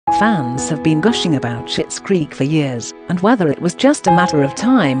fans have been gushing about Schitt's Creek for years, and whether it was just a matter of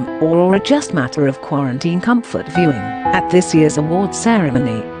time or a just matter of quarantine comfort viewing. At this year's awards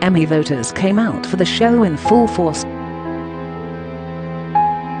ceremony, Emmy voters came out for the show in full force,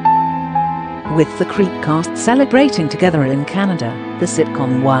 with the Creek cast celebrating together in Canada. The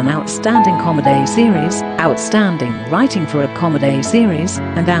sitcom won Outstanding Comedy Series, Outstanding Writing for a Comedy Series,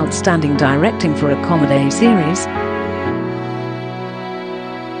 and Outstanding Directing for a Comedy Series.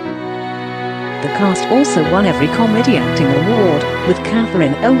 The cast also won every Comedy Acting Award, with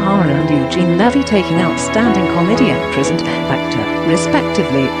Catherine O'Hara and Eugene Levy taking Outstanding Comedy Actress and Actor,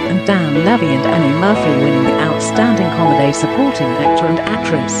 respectively, and Dan Levy and Annie Murphy winning the Outstanding Comedy Supporting Actor and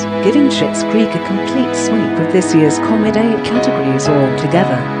Actress, giving Schitt's Creek a complete sweep of this year's comedy categories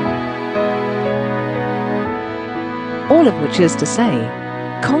altogether. All of which is to say,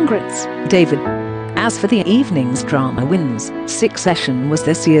 congrats, David. As for the evening's drama wins, Succession was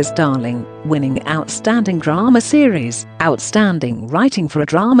this year's darling, winning Outstanding Drama Series, Outstanding Writing for a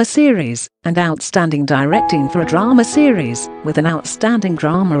Drama Series, and Outstanding Directing for a Drama Series, with an Outstanding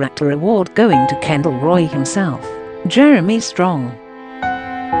Drama Actor award going to Kendall Roy himself, Jeremy Strong.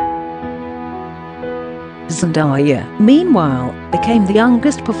 Zendaya, meanwhile, became the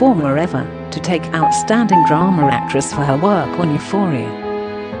youngest performer ever to take Outstanding Drama Actress for her work on Euphoria.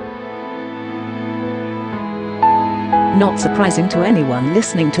 Not surprising to anyone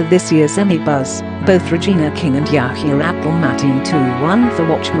listening to this year's Emmy buzz, both Regina King and Yahya Abdul-Matteen too won for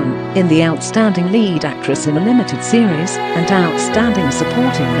Watchmen in the Outstanding Lead Actress in a Limited Series and Outstanding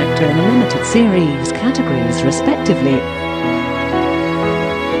Supporting Actor in a Limited Series categories respectively.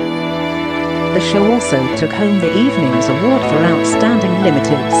 The show also took home the evening's award for Outstanding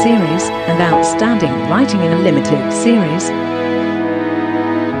Limited Series and Outstanding Writing in a Limited Series.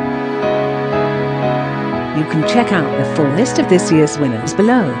 You can check out the full list of this year's winners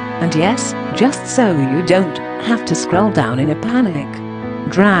below, and yes, just so you don't have to scroll down in a panic.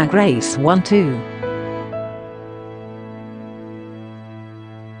 Drag Race 1-2.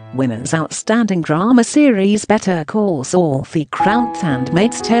 Winners: Outstanding Drama Series Better Call Saul, The Crown,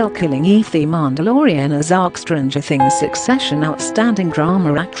 Handmaid's TaleKilling, EveThe, MandalorianOzarkStranger, ThingsSuccession. Outstanding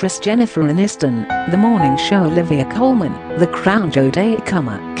Drama: ActressJennifer, Aniston, The Morning ShowOlivia, Colman, The CrownJodie,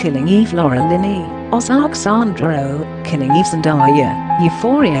 Killing EveLaura, Linney, OzarkSandra, Killing Eve, Zendaya,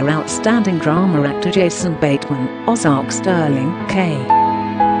 Euphoria. Outstanding Drama Actor: Jason Bateman, Ozark Sterling, K.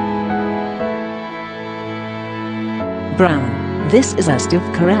 Brown. This is Steve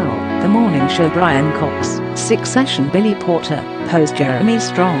Carell, The Morning Show, Brian Cox, Succession, Billy Porter, Pose, Jeremy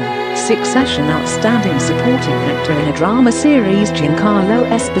Strong, Succession. Outstanding Supporting Actor in a Drama Series: Giancarlo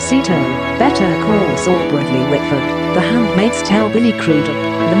Esposito, Better Call Saul, Bradley Whitford, The Handmaid's Tale, Billy Crudup,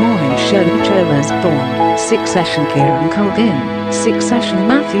 The Morning Show, Joe Osborne, Succession, Kieran Culkin, Succession,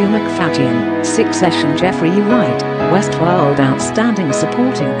 Matthew McFadden, Succession, Jeffrey Wright, Westworld. Outstanding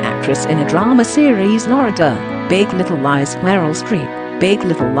Supporting Actress in a Drama Series: Laura Dern, Big Little Lies, Meryl Streep, Big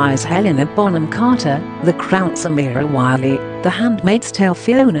Little Lies, Helena Bonham Carter, The Crown, Samira Wiley, The Handmaid's Tale,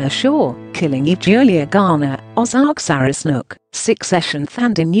 Fiona Shaw, Killing Eve, Julia Garner, Ozark, Sarah Snook, Succession,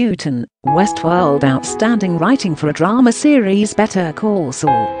 Thandie Newton, Westworld. Outstanding Writing for a Drama Series: Better Call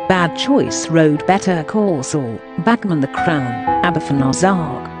Saul, Bad Choice Road, Better Call Saul, Bagman, The Crown, Abafan,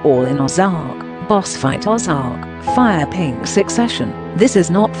 Ozark, All in Ozark, Boss Fight, Ozark, Fire Pink. Succession, This Is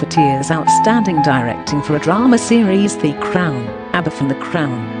Not for Tears. Outstanding Directing for a Drama Series: The Crown, Abafan, The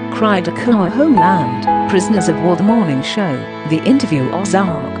Crown, Cri de Coeur, Homeland, Prisoners of War, The Morning Show, The Interview,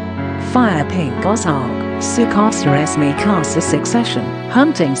 Ozark, Fire Pink, Ozark, Sukasa Esme Casa. Succession,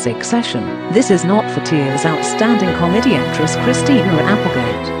 Hunting. Succession, This Is Not for Tears. Outstanding Comedy Actress: Christina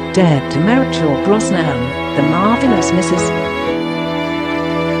Applegate, Dead to Marichal Brosnan, The Marvelous Mrs.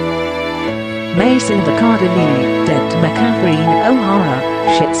 Mason Bacardini, Dead to McCatherine O'Hara,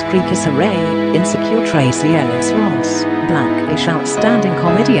 Schitt's Creek, Issa Rae, Insecure, Tracy Ellis Ross, Blackish. Outstanding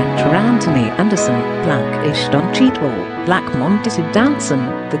Comedy Actor: Anthony Anderson, Blackish, Don Cheadwell, Black Monty Danson,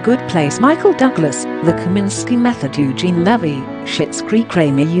 The Good Place, Michael Douglas, The Kominsky Method, Eugene Levy, Schitt's Creek,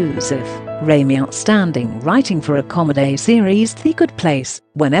 Rami Youssef, Rami. Outstanding Writing for a Comedy Series: The Good Place,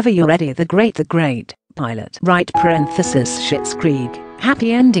 Whenever You're Ready, The Great, Pilot, right parenthesis, Schitt's Creek,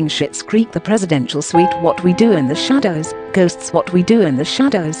 Happy Ending, Schitt's Creek, The Presidential Suite, What We Do in the Shadows, Ghosts, What We Do in the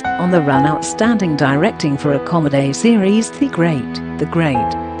Shadows, On the Run. Outstanding Directing for a Comedy Series: The Great,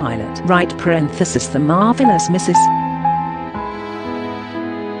 Pilot, right parenthesis, The Marvelous Mrs.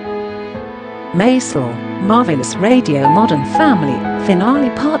 Maisel, Marvelous Radio, Modern Family,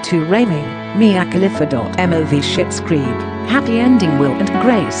 Finale Part 2, Rami, Mia Khalifa. MOV, Schitt's Creek, Happy Ending, Will and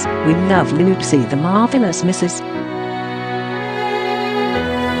Grace, We Love Lucy, The Marvelous Mrs.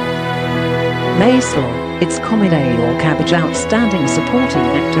 Maisel, It's Comedy or Cabbage. Outstanding Supporting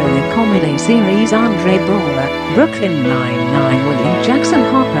Actor in a Comedy Series Andre Braugher, Brooklyn Nine-Nine William Jackson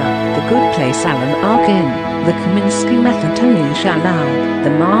Harper, The Good Place Alan Arkin, The Kominsky Method Tony Shalhoub,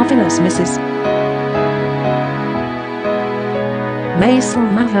 The Marvelous Mrs. Maisel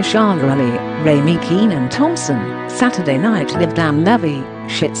Mahershala Ali, Rami Keenan Thompson, Saturday Night Live Dan Levy,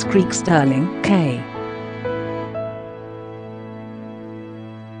 Schitt's Creek Sterling K.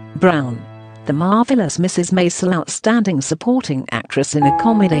 Brown, The Marvelous Mrs. Maisel. Outstanding Supporting Actress in a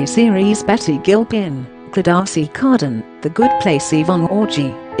Comedy Series Betty Gilpin, Darcy Carden, The Good Place Yvonne Orji,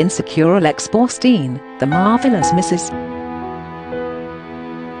 Insecure Alex Borstein, The Marvelous Mrs.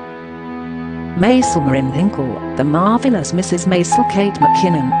 Maisel Marin Hinkle, The Marvelous Mrs. Maisel Kate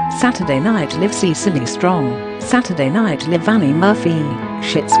McKinnon, Saturday Night Live Cecily Strong, Saturday Night Live Annie Murphy,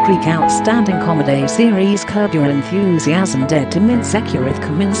 Schitt's Creek. Outstanding Comedy Series Curb Your Enthusiasm. Dead to Minsecure with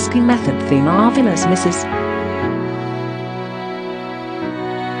Kominsky Method. The Marvelous Mrs.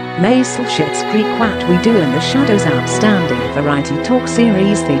 Maisel. Schitt's Creek. What We Do in the Shadows. Outstanding Variety Talk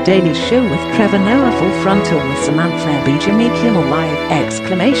Series The Daily Show with Trevor Noah. Full Frontal with Samantha Bee. Jimmy Kimmel Live!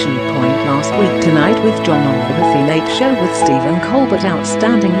 Last Week Tonight with John Oliver. The Late Show with Stephen Colbert.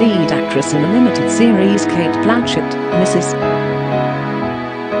 Outstanding Lead Actress in a Limited Series Cate Blanchett, Mrs.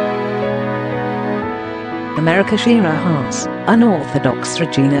 America. Shira Haas, Unorthodox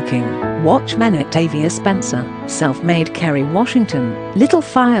Regina King, Watchmen. Octavia Spencer, Self-Made Kerry Washington, Little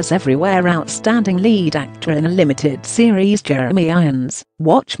Fires Everywhere. Outstanding Lead Actor in a Limited Series Jeremy Irons,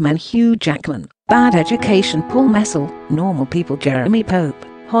 Watchmen. Hugh Jackman, Bad Education. Paul Mescal, Normal People. Jeremy Pope,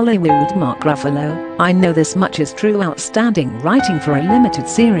 Hollywood. Mark Ruffalo, I Know This Much Is True. Outstanding Writing for a Limited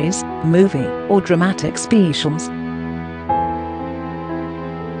Series, Movie, or Dramatic Specials.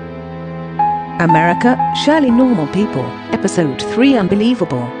 America. Shirley. Normal People, Episode 3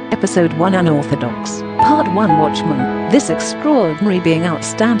 Unbelievable, Episode 1 Unorthodox, Part 1 Watchmen, This Extraordinary Being.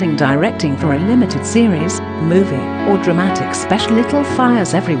 Outstanding Directing for a Limited Series, Movie, or Dramatic Special. Little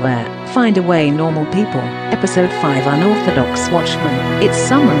Fires Everywhere, Find a Way. Normal People, Episode 5 Unorthodox. Watchmen, It's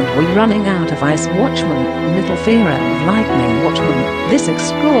Summer and We're Running Out of Ice. Watchmen, Little Fear of Lightning. Watchmen, This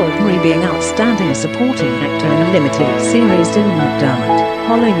Extraordinary Being. Outstanding Supporting Actor in a Limited Series Dylan McDermott,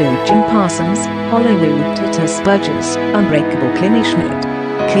 Hollywood. Jim Parsons, Hollywood. Titus Burgess, Unbreakable. Kimmy Schmidt,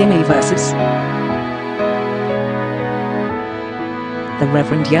 Kimmy vs. The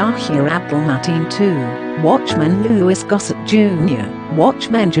Reverend Yahya Abdul-Matteen 2, Watchmen. Louis Gossett Jr.,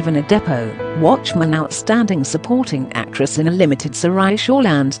 Watchmen. Giovanna Depo, Watchmen. Outstanding Supporting Actress in a Limited Sarai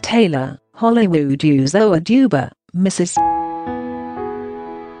Shawland Taylor, Hollywood. Uzo Aduba, Mrs.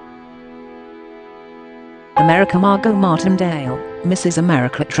 America. Margot Martindale, Mrs.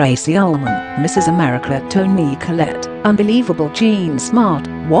 America. Tracy Ullman, Mrs. America. Toni Collette, Unbelievable. Jean Smart,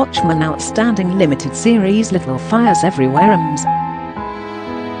 Watchmen. Outstanding Limited Series Little Fires Everywhere.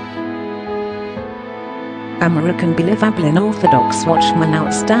 American Believable Unorthodox. Watchmen.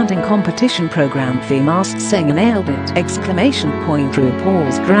 Outstanding Competition Program. The Masked Singer Nailed It!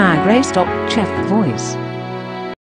 RuPaul's Drag Race Top Chef Voice.